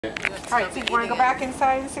Alright, so you want to go back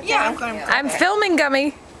inside and sit Yeah, down? I'm going to. I'm filming,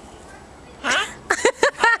 Gummy. Huh?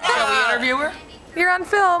 Shall we interview her? You're on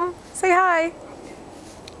film. Say hi.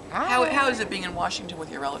 How is it being in Washington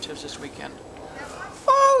with your relatives this weekend?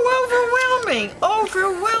 Oh, overwhelming!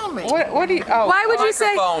 Overwhelming! What do you, oh. Why would you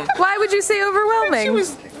say? Microphone. Why would you say overwhelming? She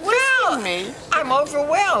was Well, me. I'm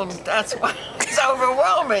overwhelmed. That's why it's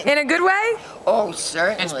overwhelming. In a good way? Oh,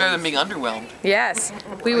 certainly. It's better than being underwhelmed. Yes.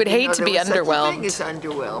 We would hate to be Thing underwhelmed. is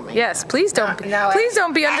underwhelming. Yes. Please don't. Be, Now, please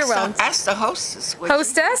don't be ask underwhelmed. Ask the hostess. would you?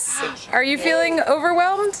 Hostess, are you feeling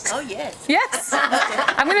overwhelmed? Oh yes. Yes.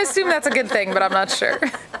 I'm gonna assume that's a good thing, but I'm not sure.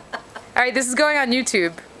 All right, this is going on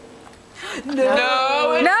YouTube. No.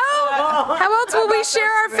 No. How else will we share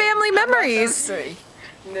our family memories?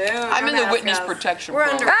 I'm in the witness protection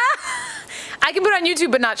program. I can put it on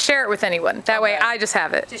YouTube, but not share it with anyone. That way, I just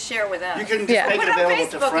have it. Just share with us. You can just Yeah. make Put it it on available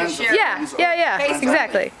Facebook to and friends. share it. Yeah, Facebook.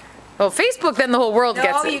 exactly. Well, Facebook, then the whole world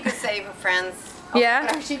gets No, you it. could say for friends.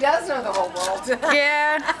 Yeah, She does know the whole world.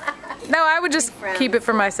 yeah. No, I would just keep it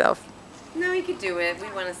for myself. No, you could do it. We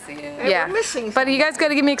want to see it. Yeah, we're missing but you guys got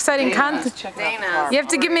to give me exciting content. Check it out. Dana. You have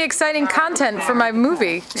to give me exciting content for my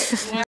movie.